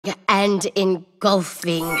and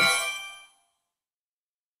engulfing.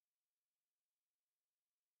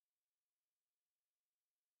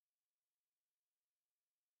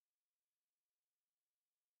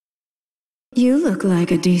 You look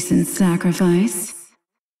like a decent sacrifice.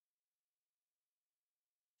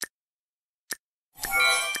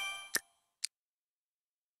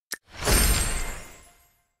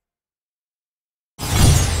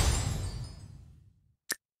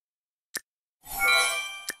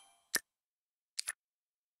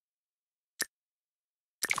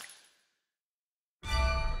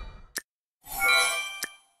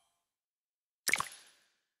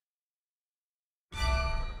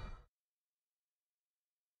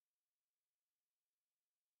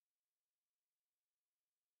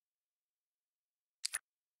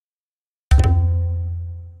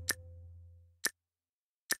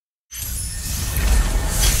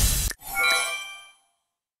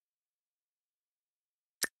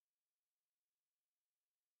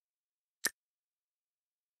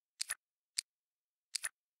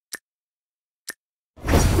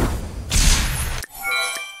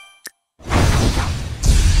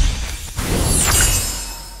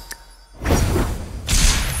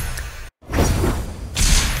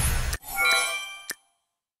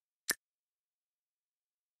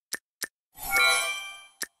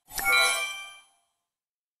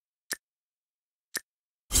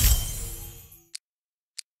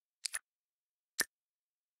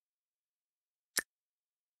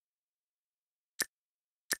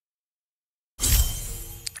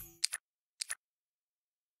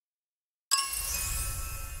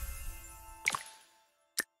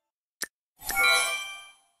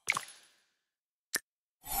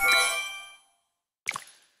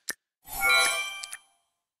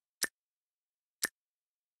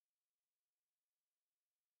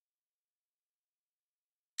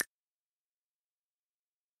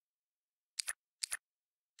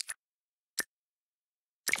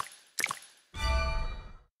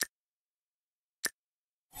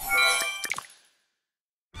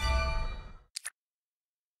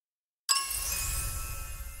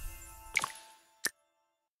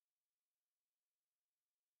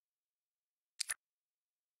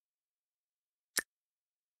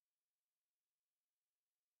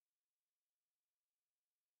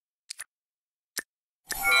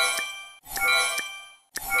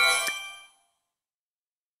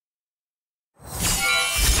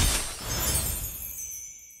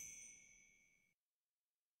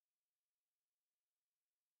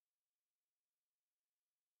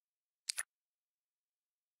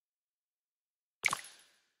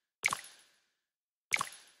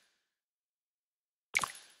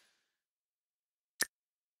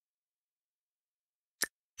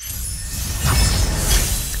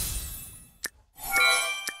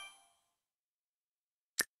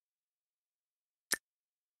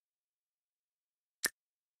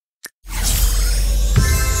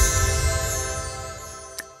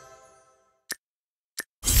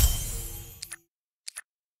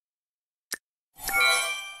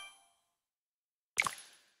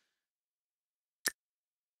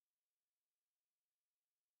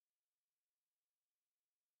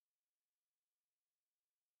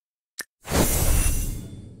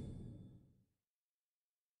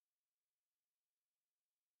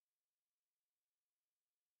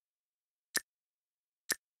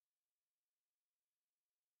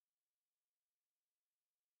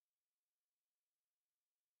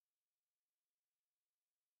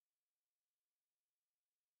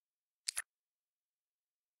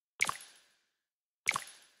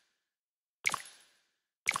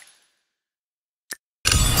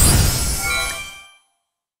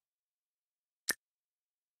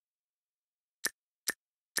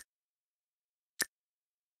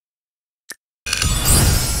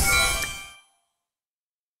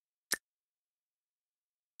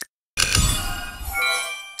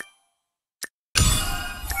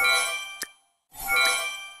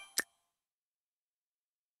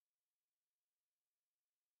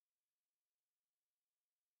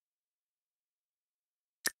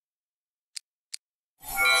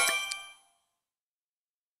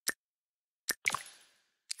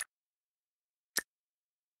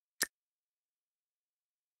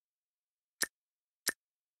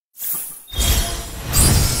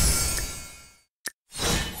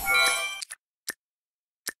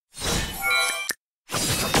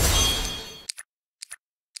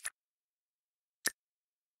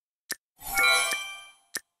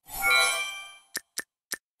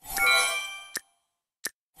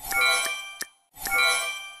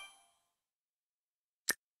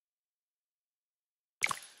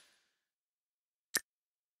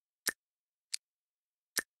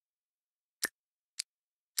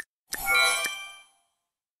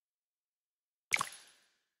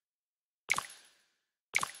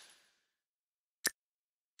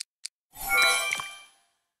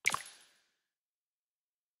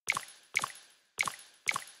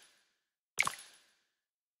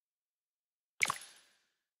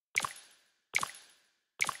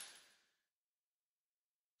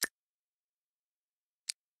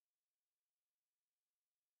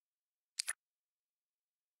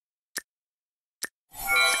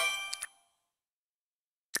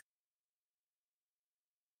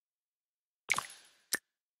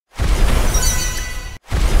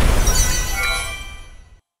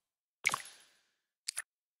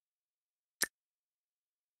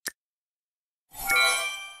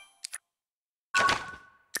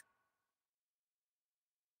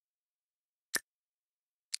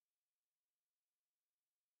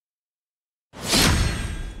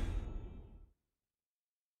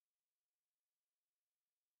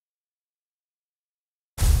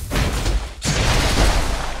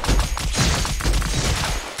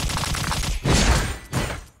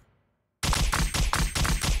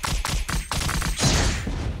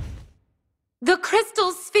 The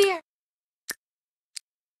crystal sphere.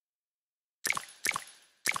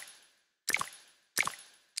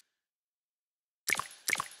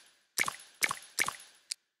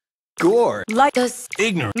 Gore. Like the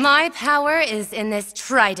Ignorant. My power is in this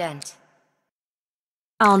trident.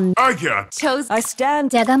 I got. I stand.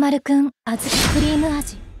 じゃがまるくん、あずきクリーム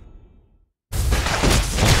味。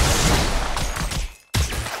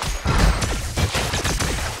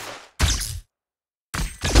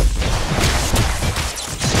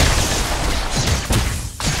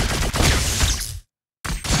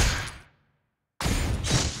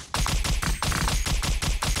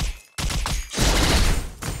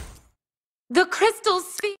The crystal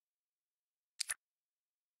sphere.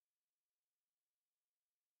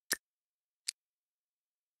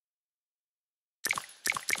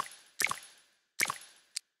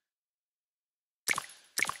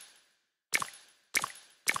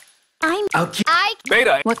 I'll keep. I.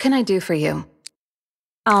 Beta. What can I do for you?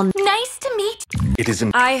 Nice to meet. It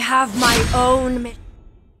isn't. I have my own.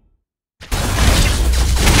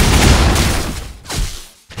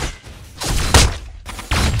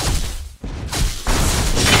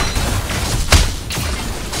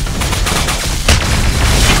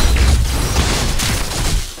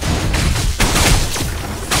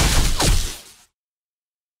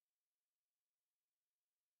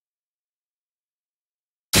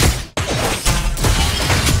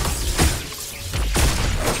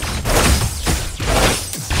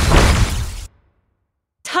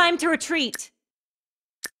 Time to retreat!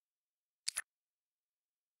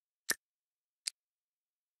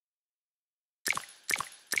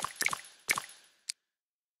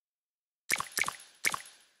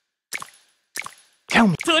 Tell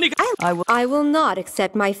me. I will not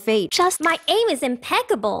accept my fate. Just my aim is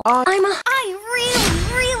impeccable. I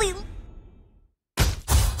really.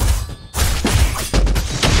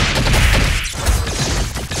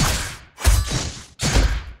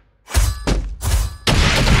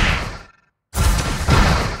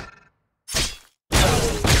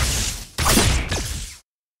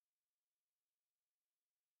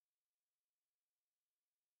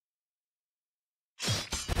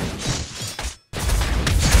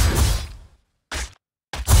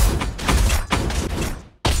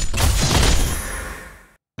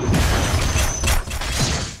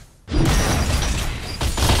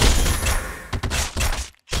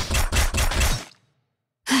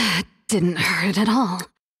 Didn't hurt at all.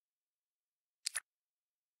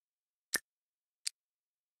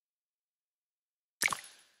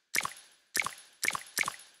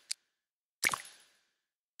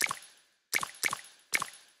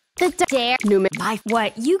 The dare.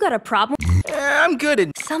 What, you got a problem? I'm good at.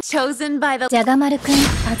 Some chosen by the. じゃがまるくん、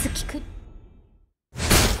あずきクリーム。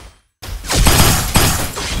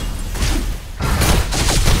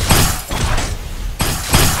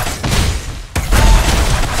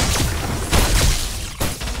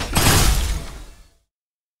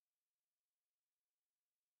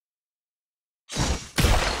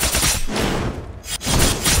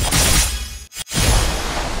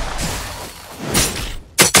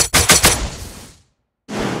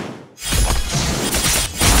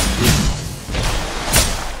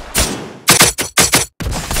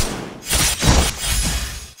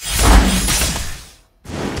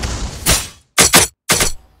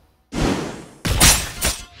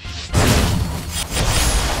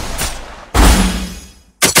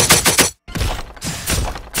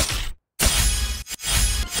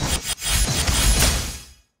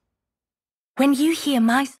When you hear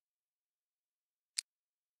my...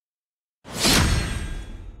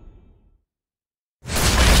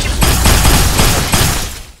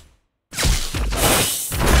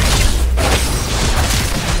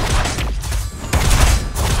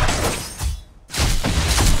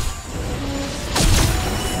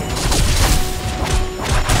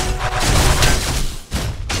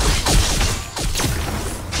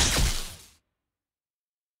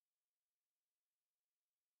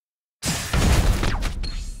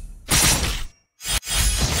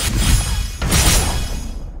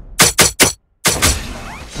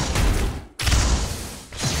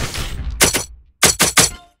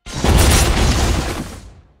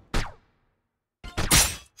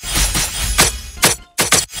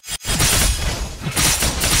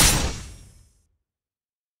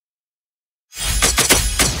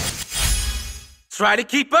 Try to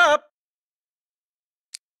keep up.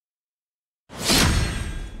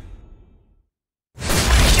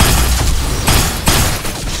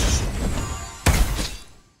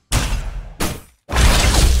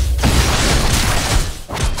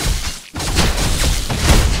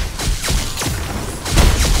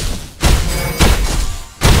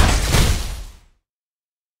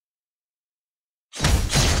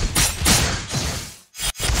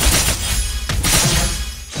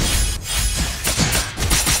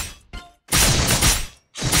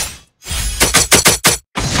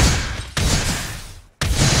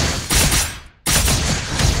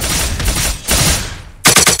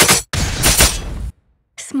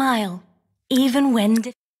 smile, even when...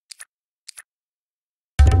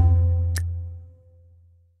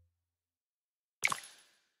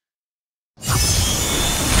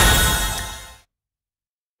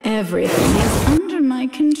 Everything is under my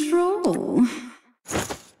control.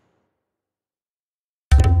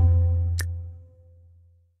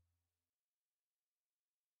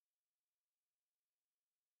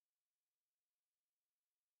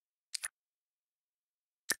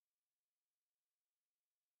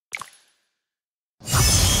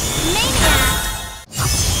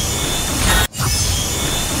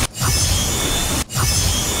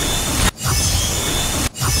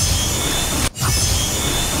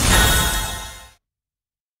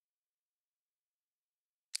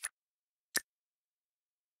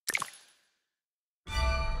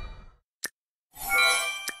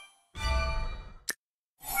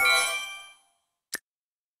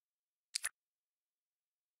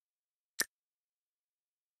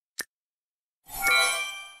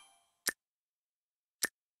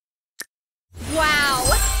 Wow!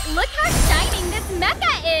 Look how shining this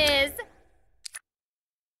mecha is!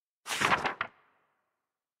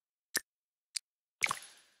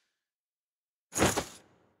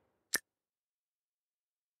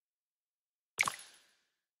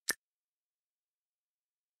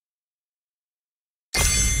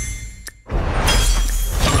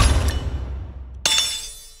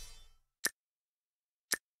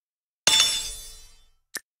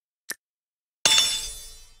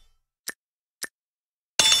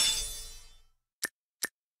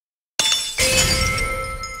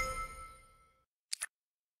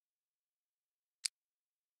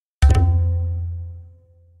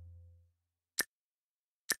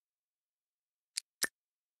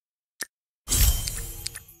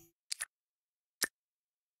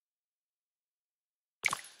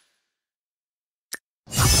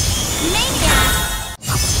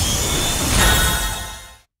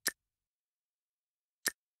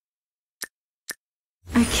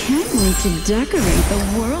 I can't wait to decorate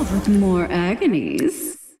the world with more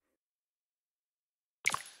agonies.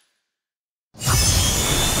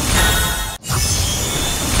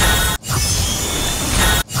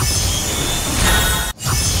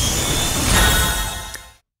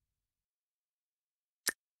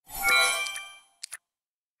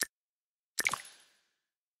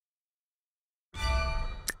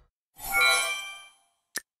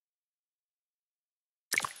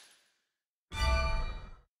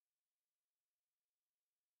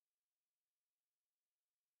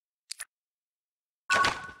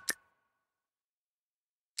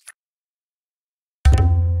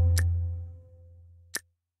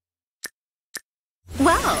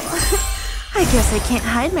 Well, I guess I can't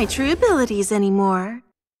hide my true abilities anymore.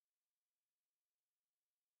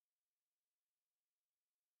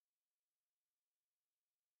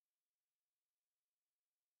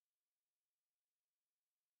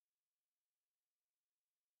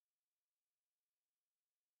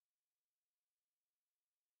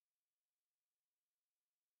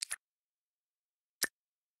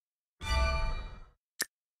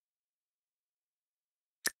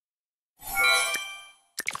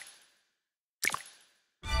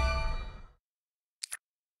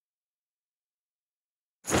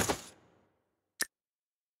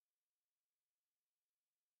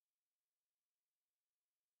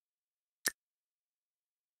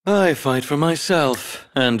 I fight for myself,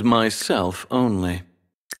 and myself only.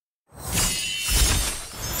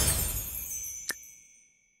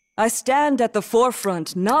 I stand at the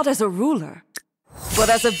forefront not as a ruler, but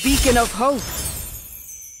as a beacon of hope.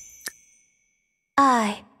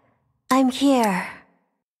 I'm here.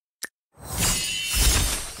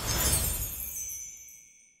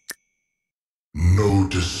 No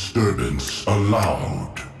disturbance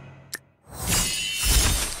allowed.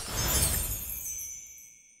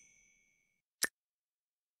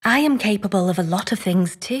 I am capable of a lot of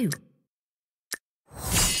things too.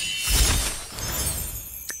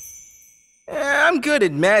 I'm good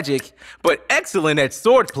at magic, but excellent at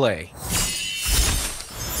swordplay.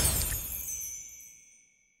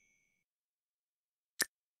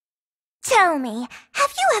 Tell me,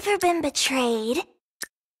 have you ever been betrayed?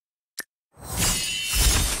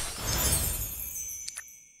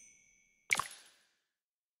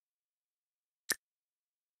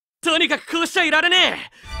 Toにかくこうしちゃいられね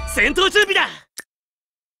え。戦闘準備だ。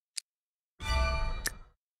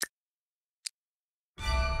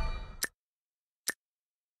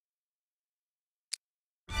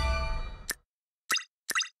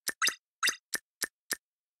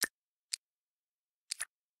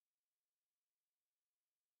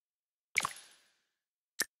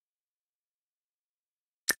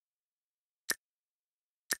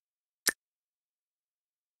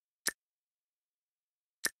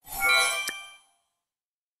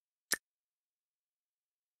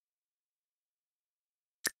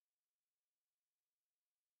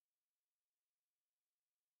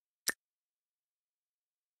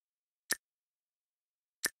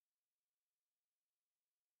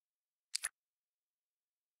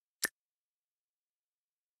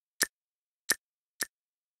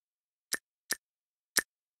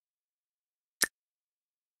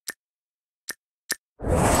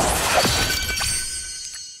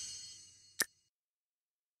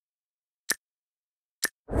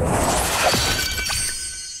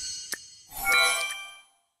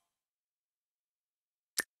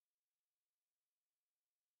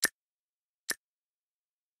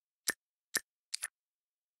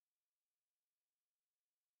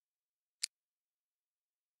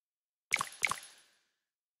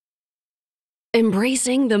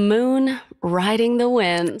Embracing the moon, riding the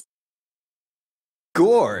winds.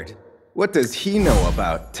 Gord, what does he know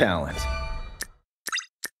about talent?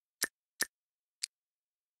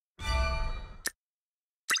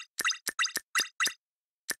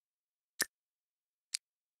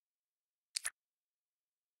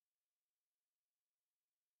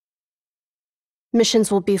 Missions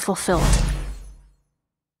will be fulfilled.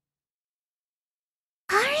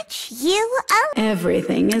 Aren't you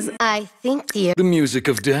Everything is. I think the music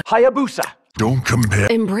of death. Hayabusa. Don't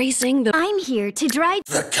compare. Embracing the. I'm here to drive.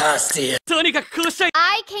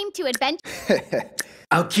 I came to adventure.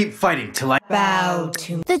 I'll keep fighting till I bow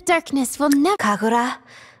to The darkness will never. Kagura.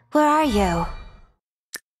 Where are you?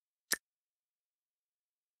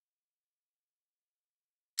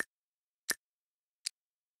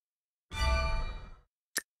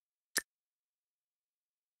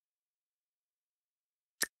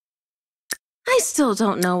 I still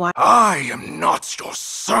don't know why. I am not your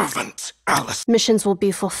servant, Alice. Missions will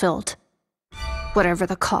be fulfilled. Whatever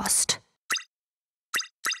the cost.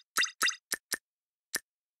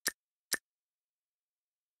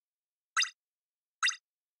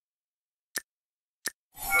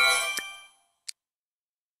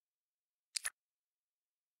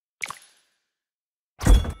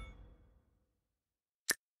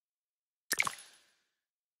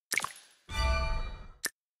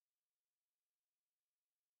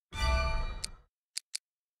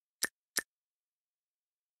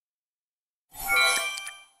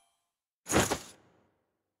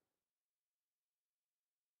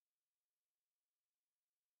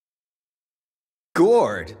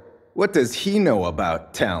 Gord, what does he know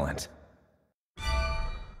about talent?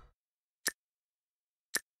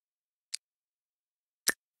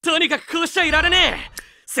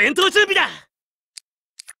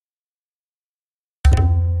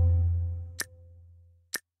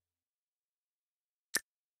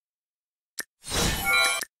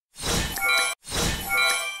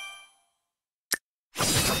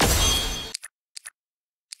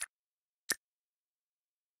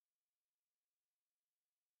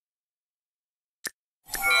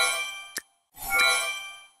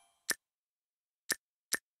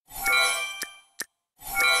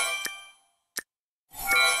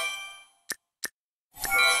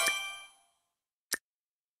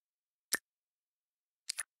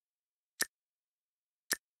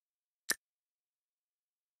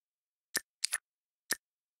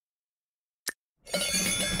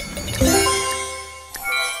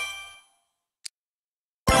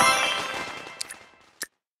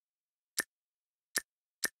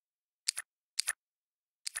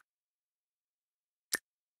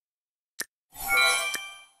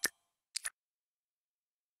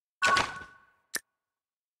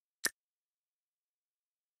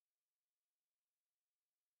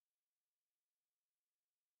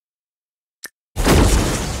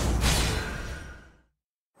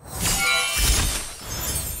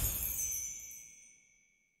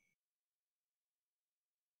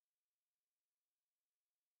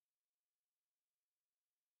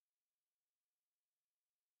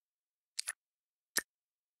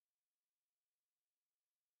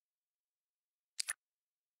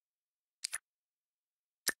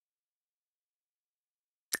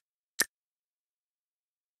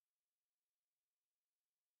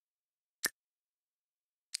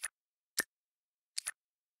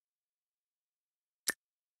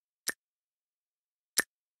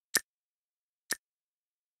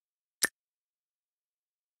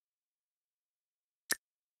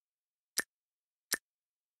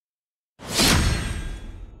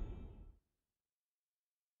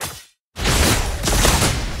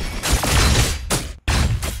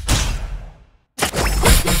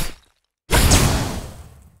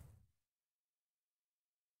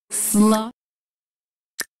 Slot.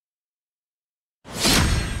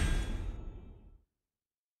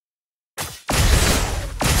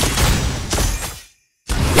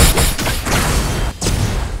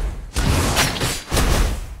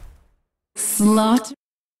 Slot.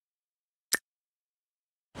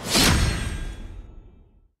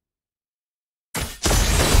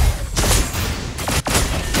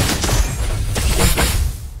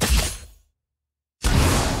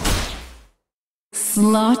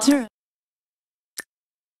 Slaughter.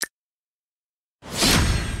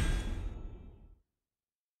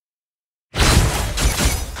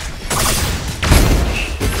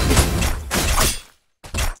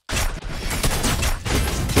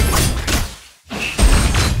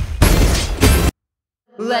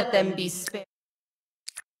 Let them be spared.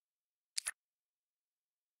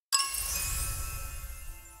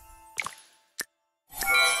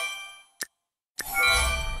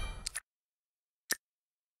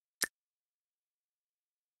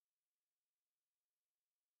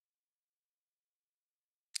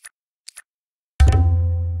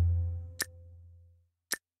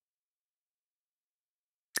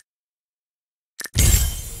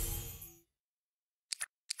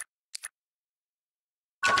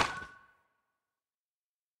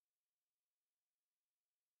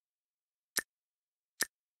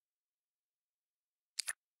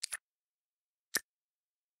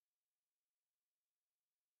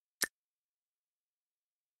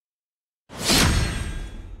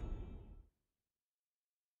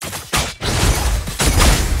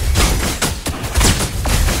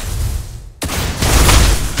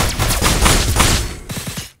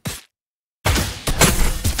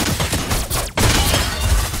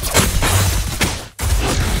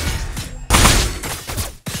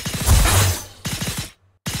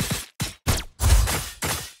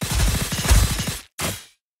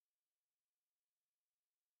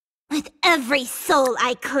 every soul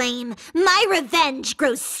I claim, my revenge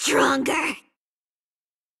grows stronger.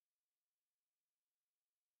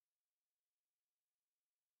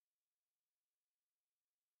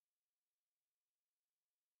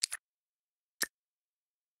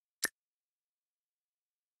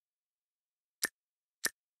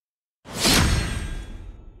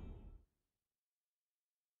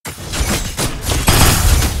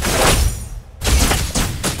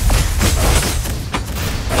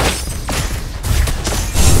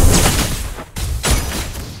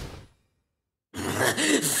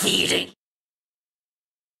 Feeding.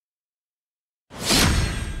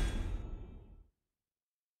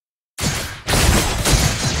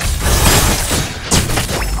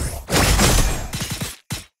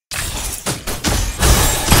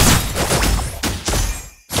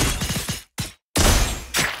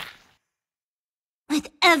 With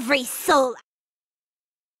every soul.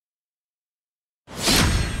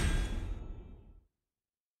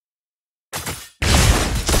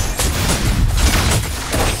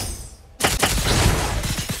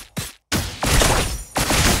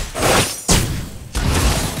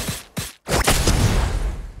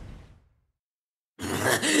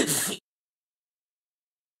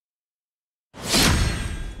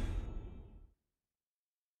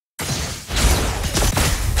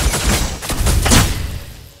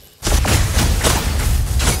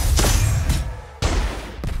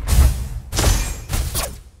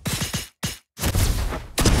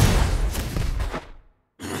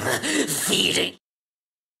 Feeding.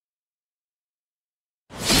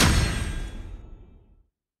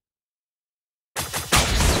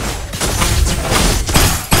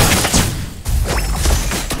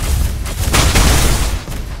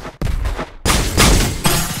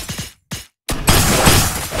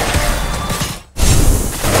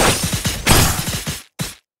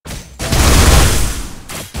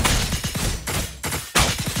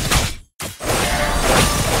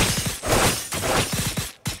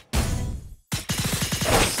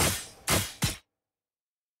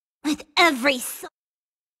 With every soul.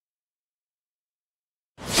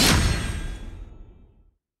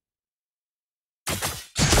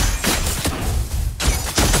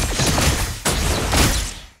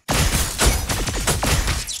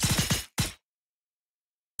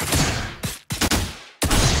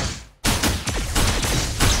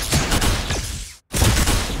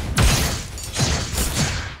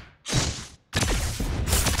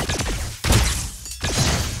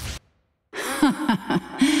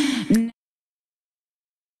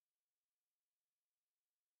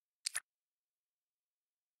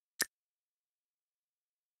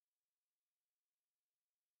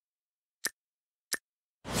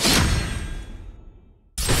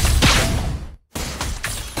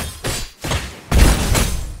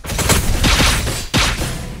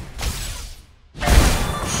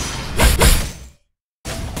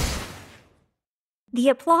 The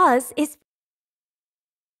applause is...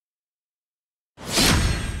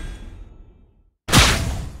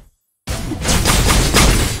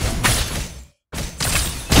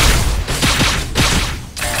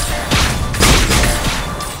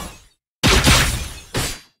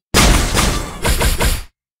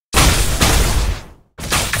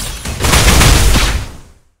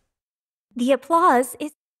 The applause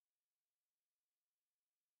is...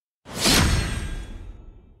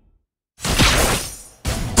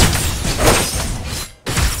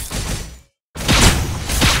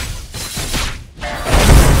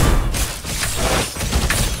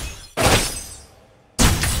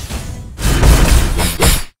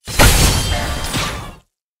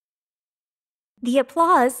 The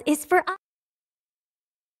applause is for us.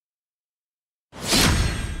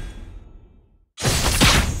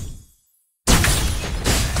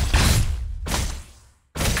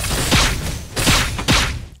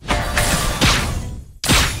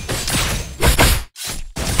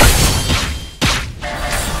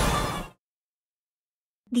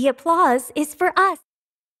 The applause is for us.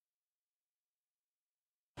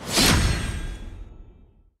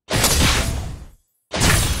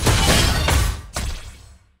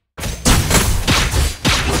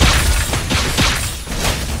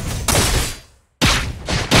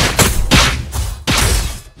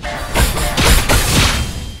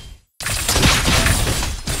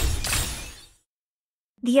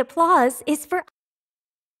 The applause is for...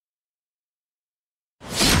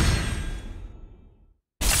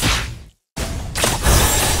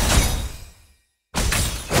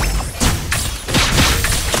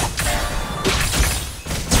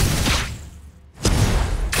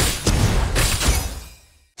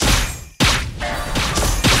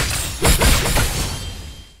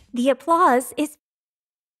 The applause is...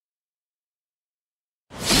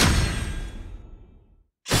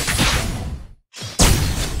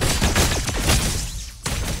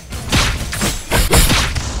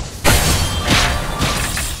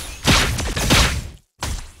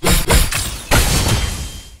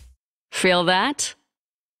 Feel that?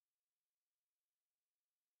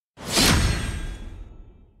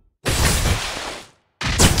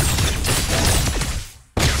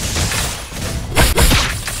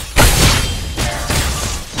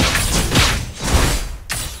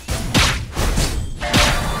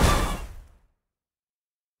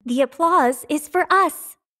 The applause is for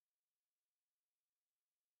us.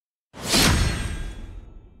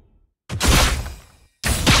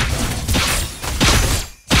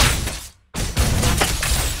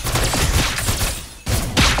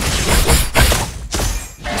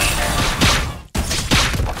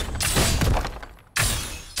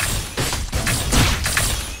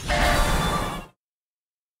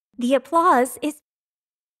 The applause is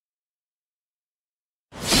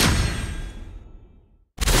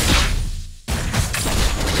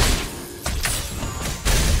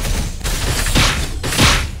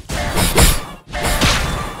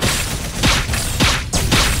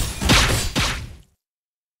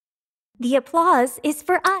The applause is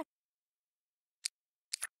for us.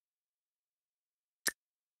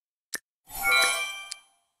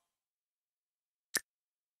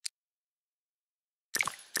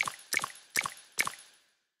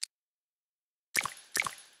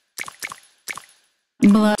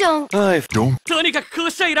 Don't. I don't.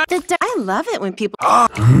 I love it when people.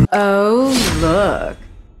 Oh, look.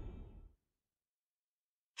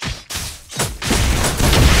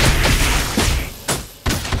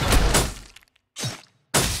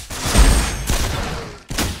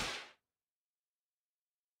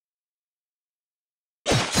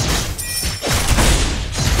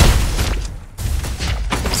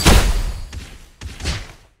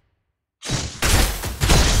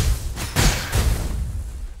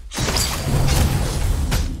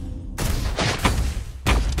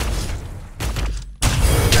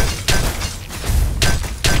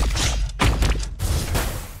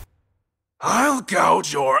 I'll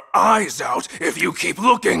gouge your eyes out if you keep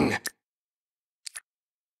looking.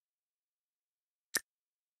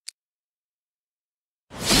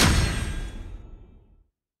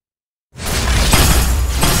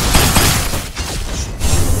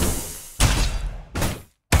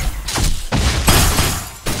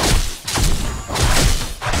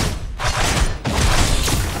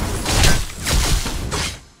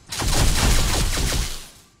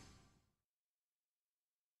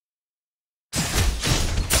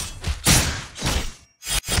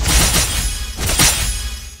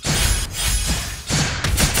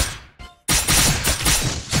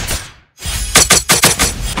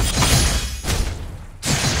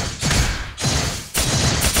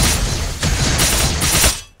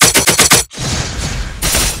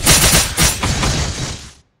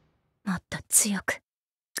強く、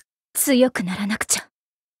強くならなくちゃ。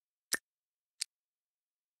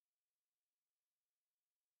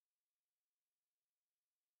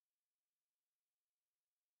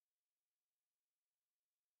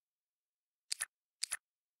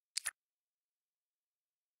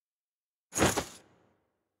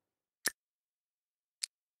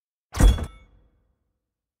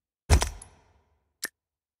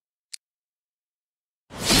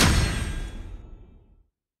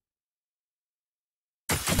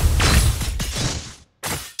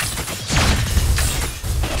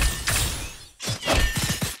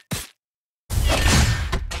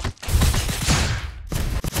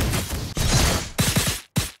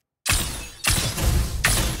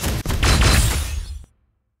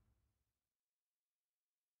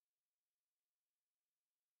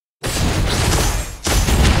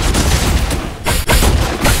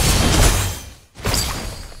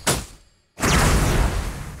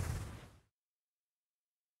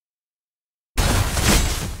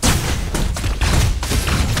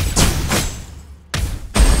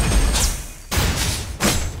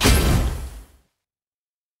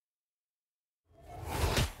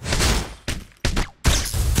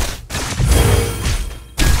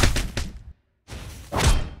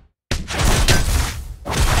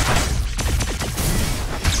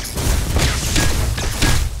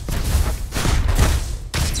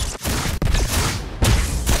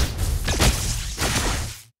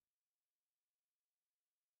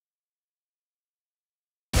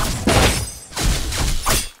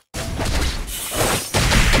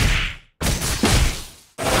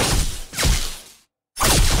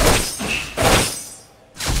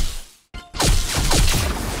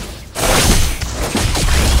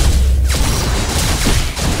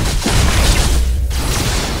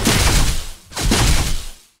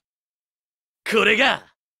これが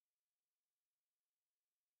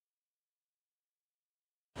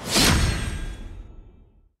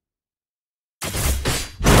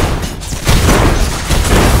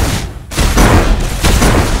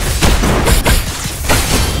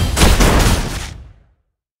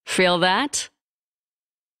Feel that?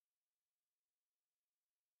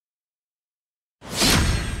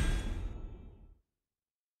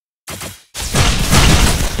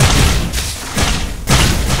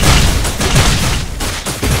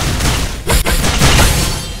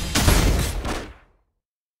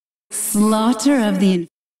 Slaughter of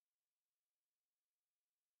the...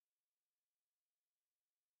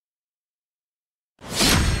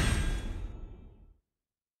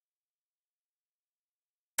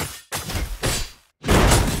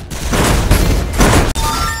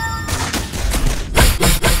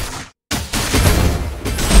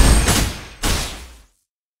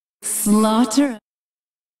 Slaughter...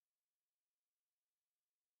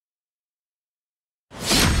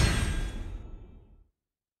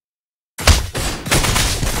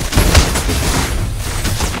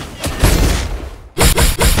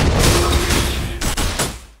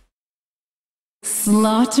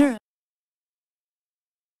 Slaughter...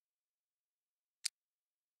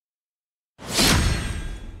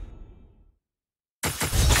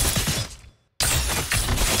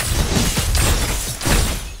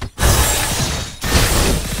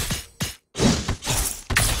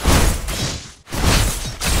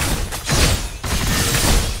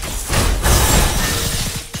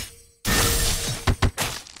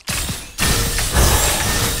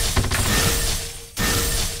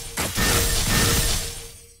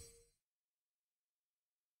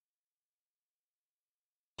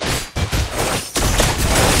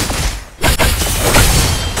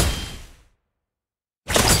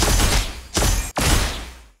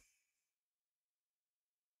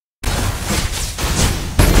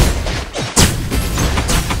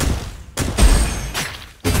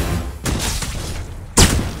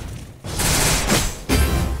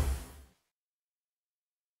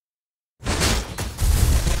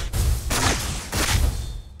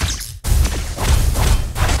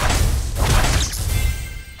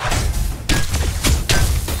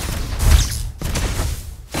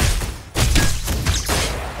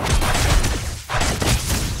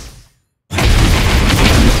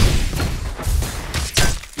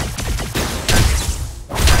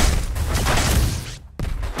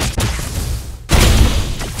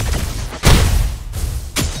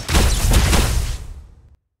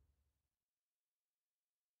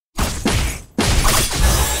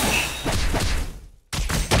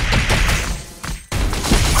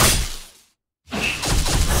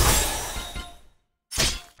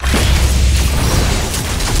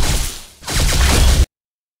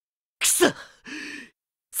 Kusa!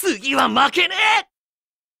 次は負けねえ!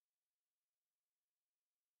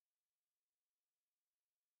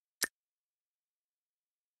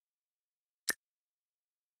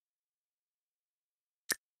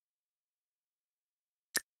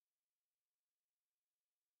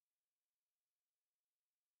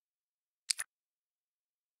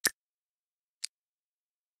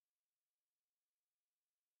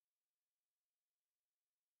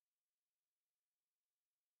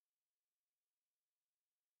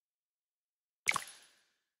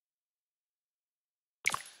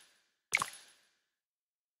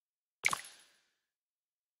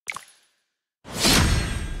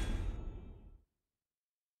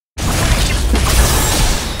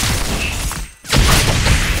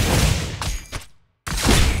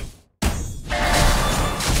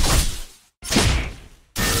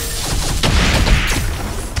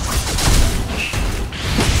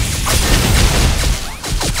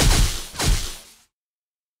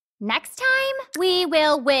 Next time, we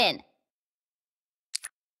will win.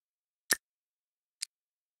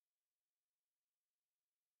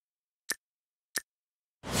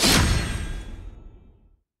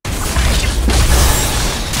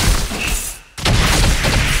 This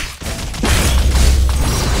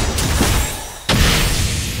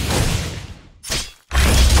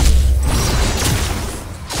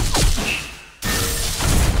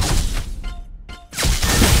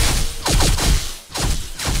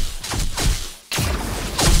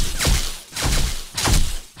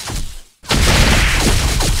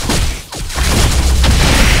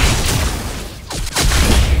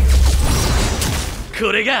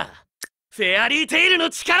これがフェアリーテイルの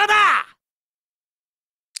力だ!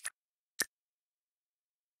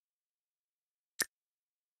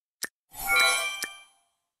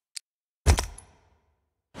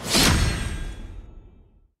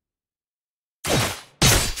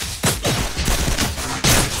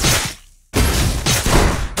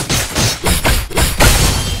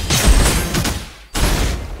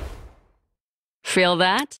 Feel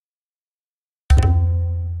that?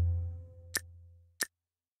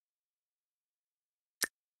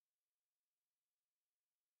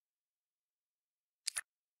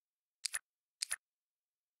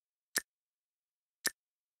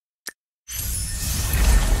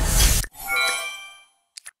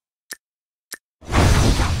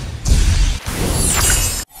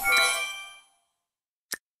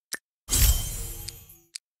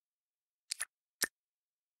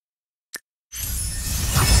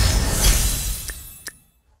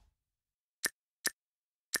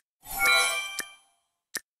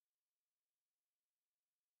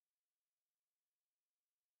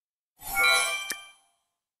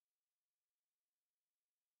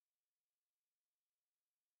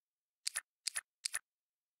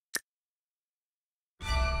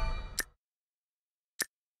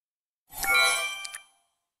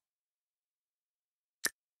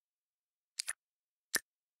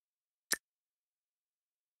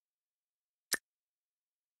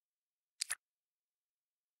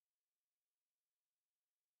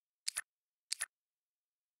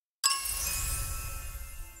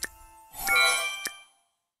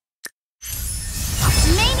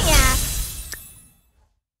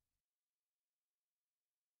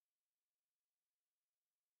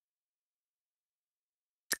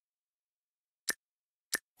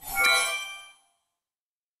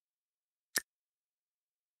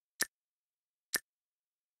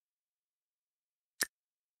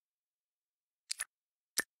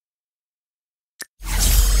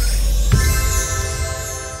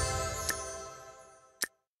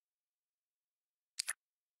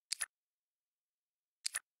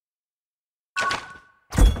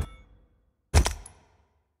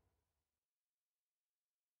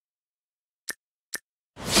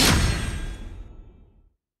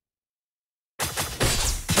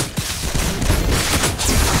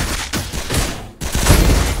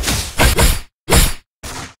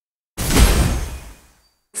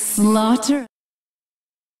 Slaughter.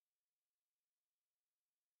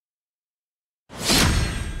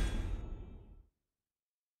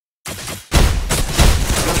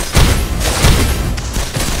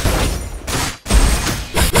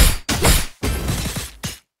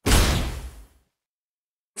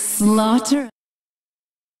 Slaughter.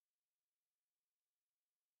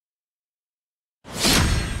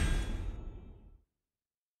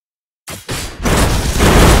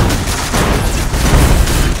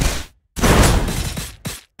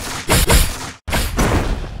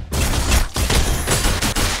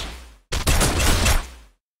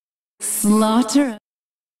 Slaughter.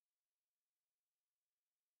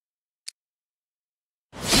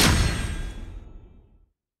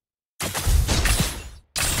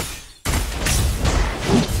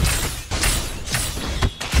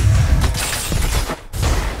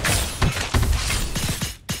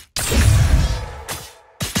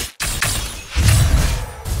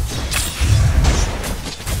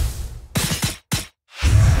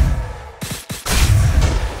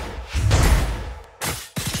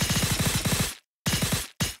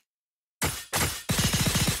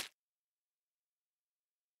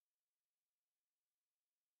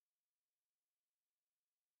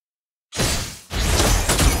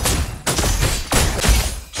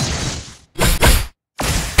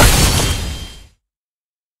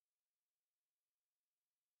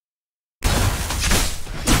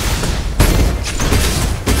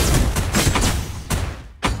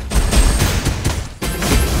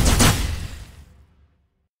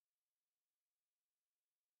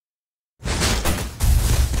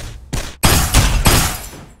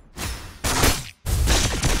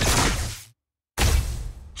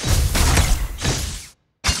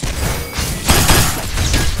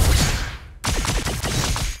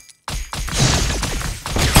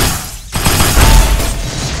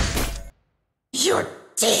 Your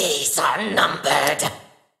days are numbered.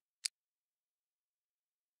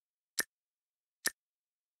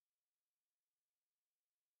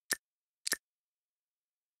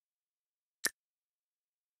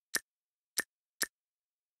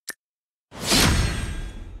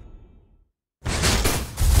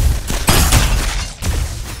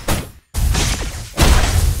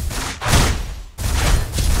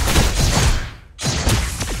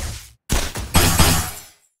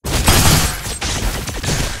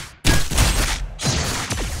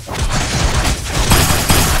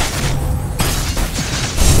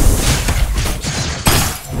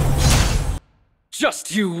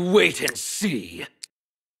 Just you wait and see.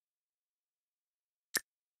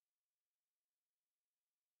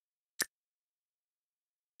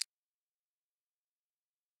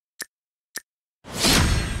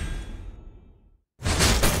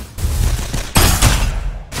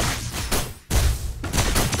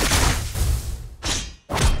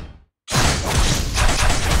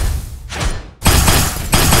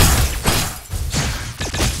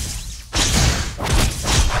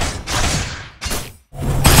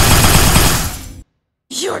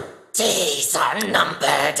 Your days are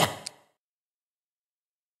numbered.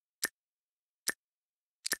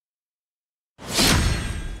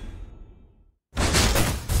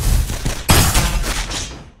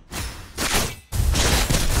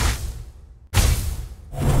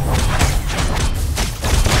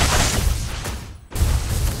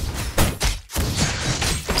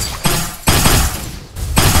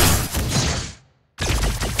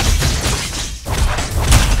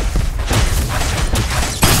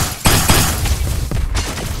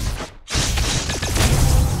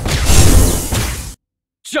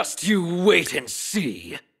 Just you wait and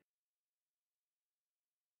see.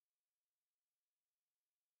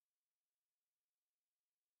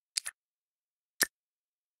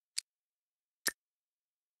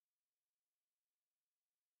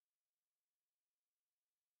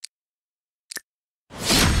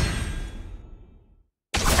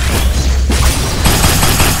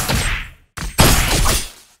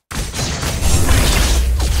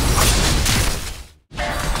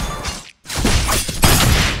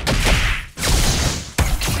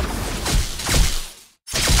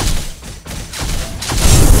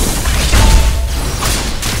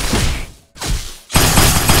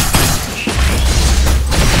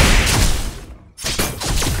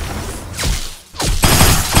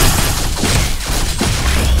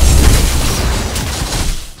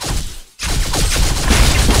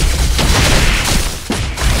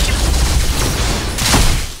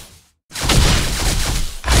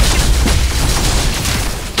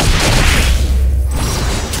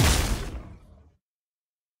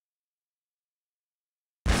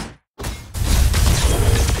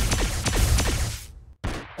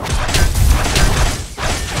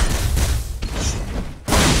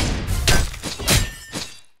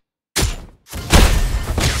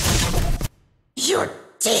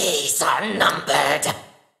 days are numbered.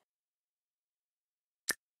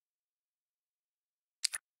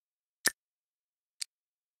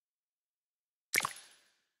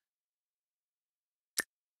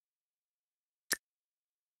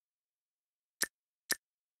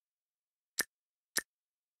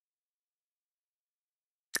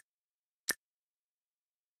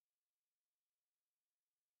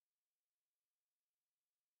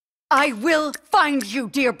 I will find you,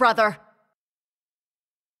 dear brother!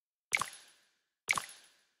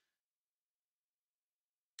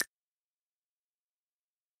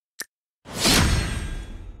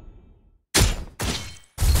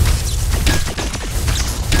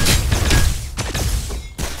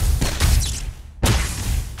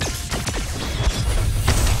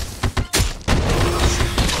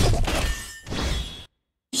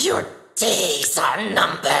 Your days are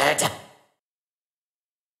numbered.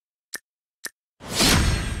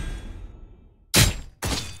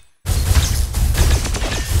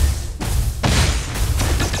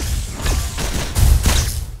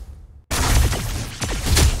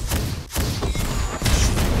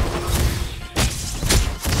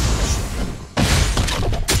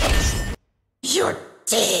 Your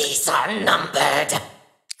days are numbered.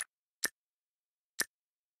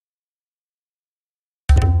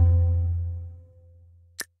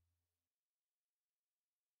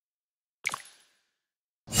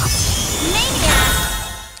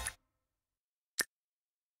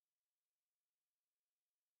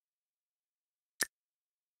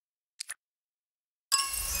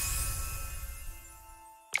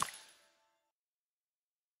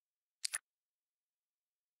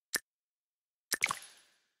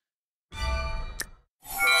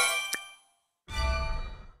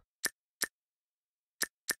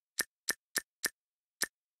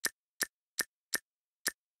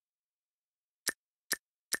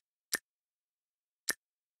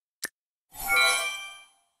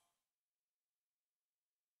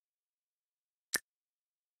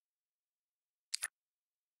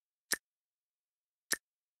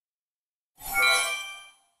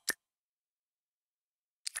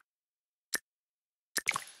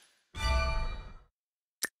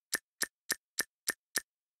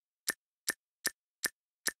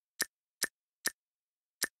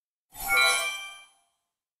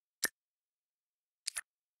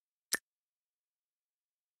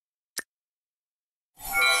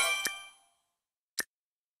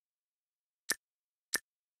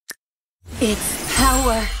 It's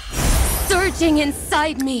power surging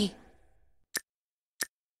inside me.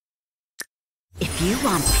 If you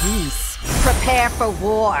want peace, prepare for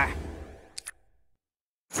war.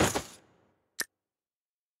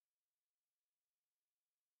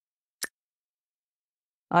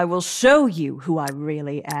 I will show you who I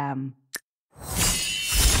really am.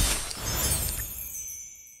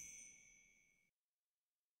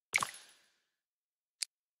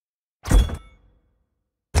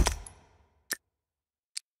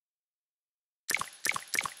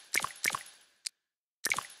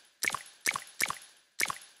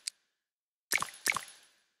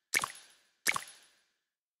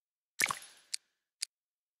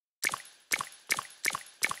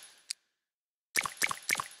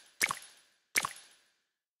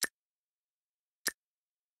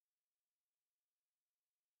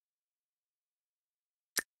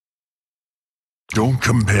 Don't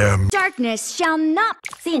compare me. Darkness shall not.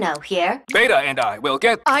 Xeno here. Beta and I will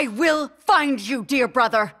get... I will find you, dear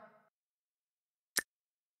brother!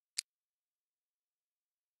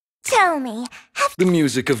 Tell me, The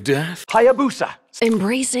music of death. Hayabusa.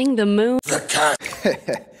 Embracing the moon.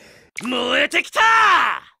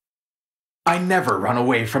 I never run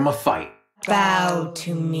away from a fight. Bow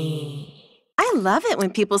to me. I love it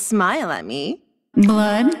when people smile at me.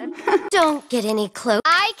 Blood? don't get any close.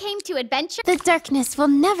 I came to adventure. The darkness will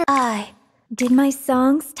never. Did my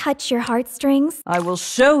songs touch your heartstrings? I will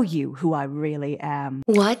show you who I really am.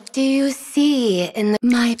 What do you see in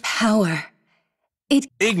my power?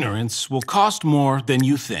 Ignorance will cost more than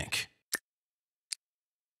you think.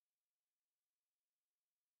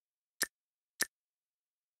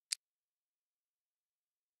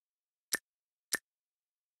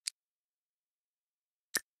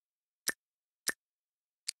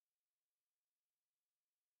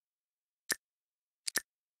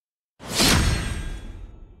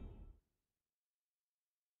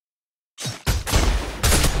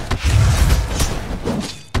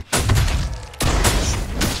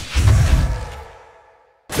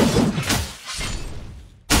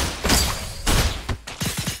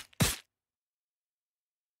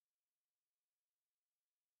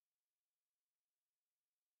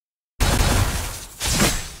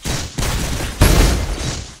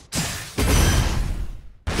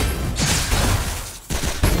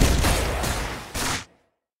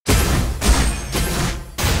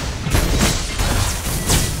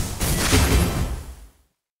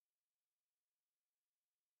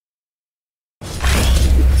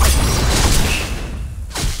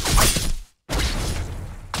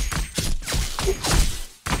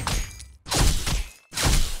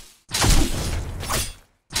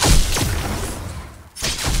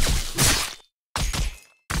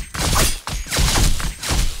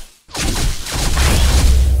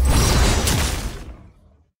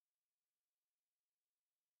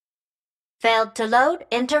 Failed to load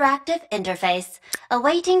interactive interface.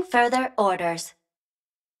 Awaiting further orders.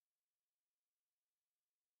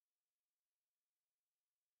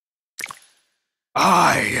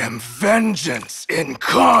 I am vengeance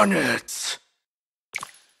incarnate!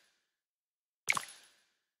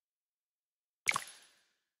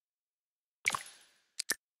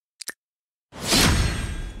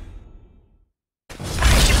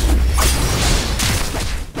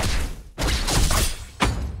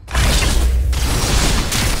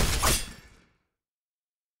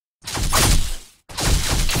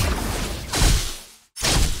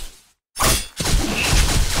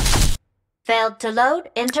 Failed to load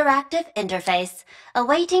interactive interface.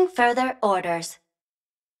 Awaiting further orders.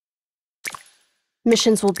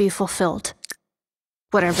 Missions will be fulfilled,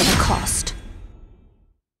 whatever the cost.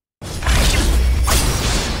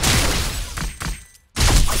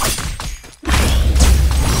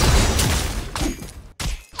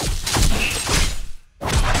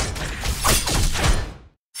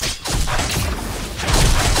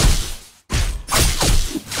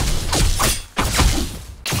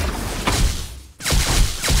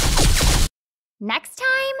 Next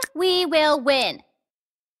time, we will win.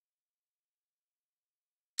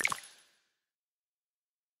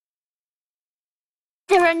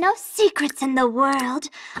 There are no secrets in the world,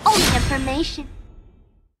 only information.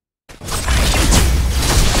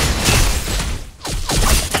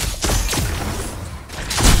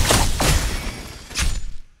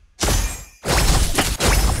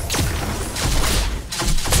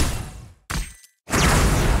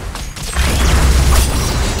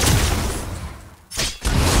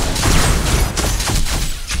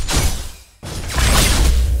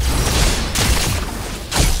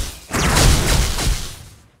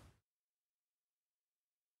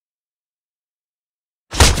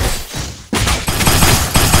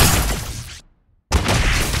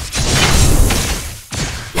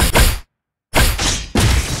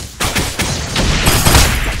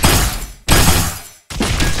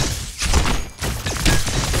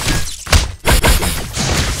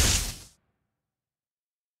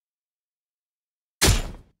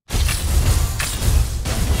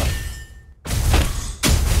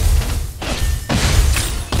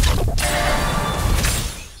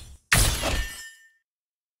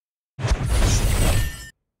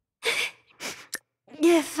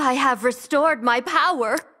 If I have restored my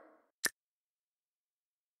power.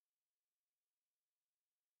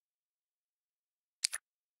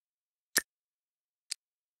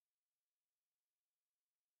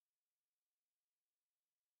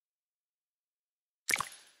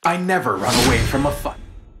 I never run away from a fight.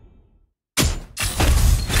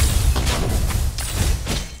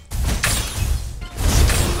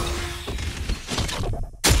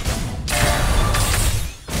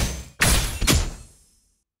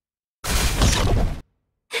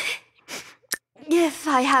 If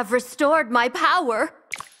I have restored my power.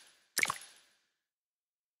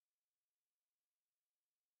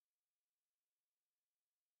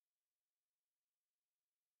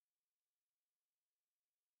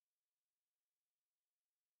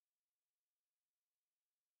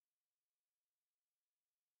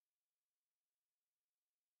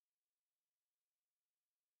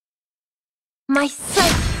 My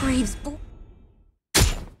sight breathes blood.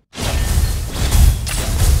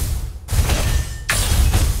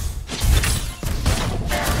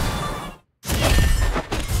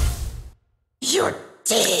 Your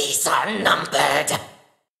days are numbered.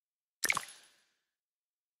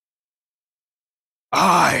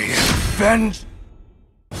 I am vengeance.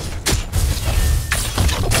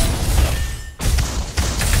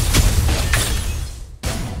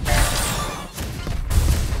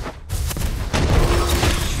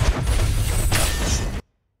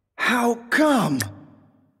 How come?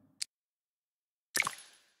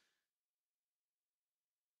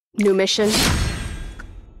 New mission.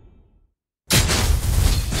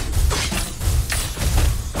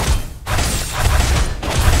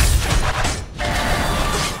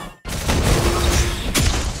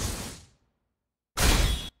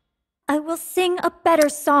 I will sing a better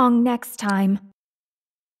song next time.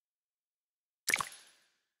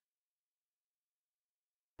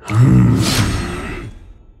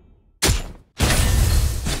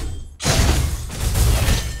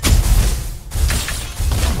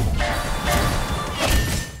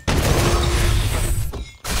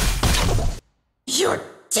 Your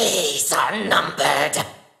days are numbered.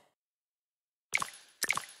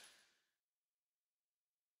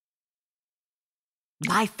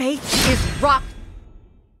 My faith is rock.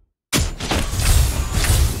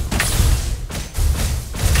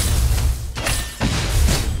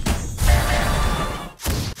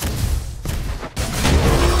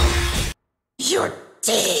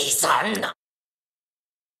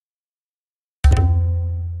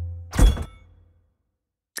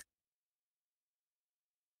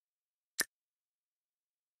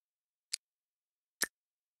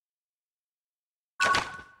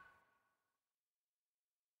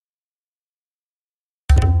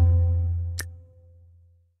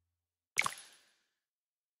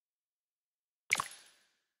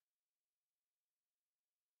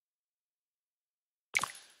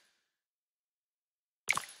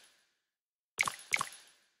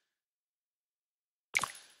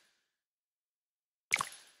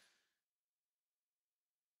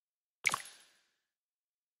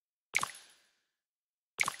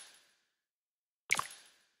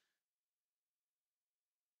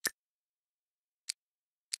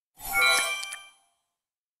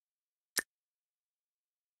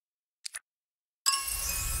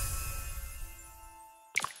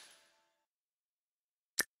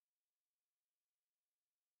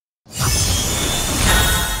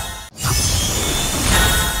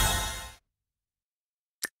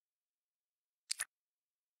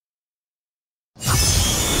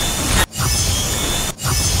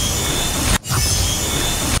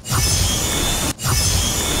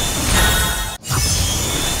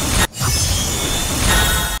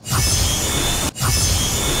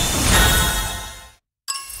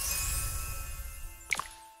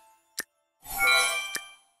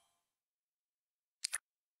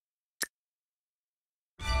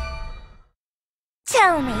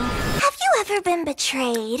 Tell me, have you ever been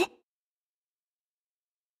betrayed?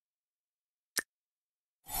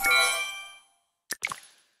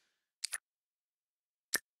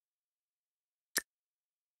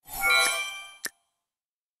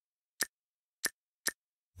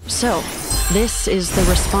 So, this is the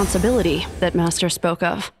responsibility that Master spoke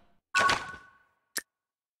of.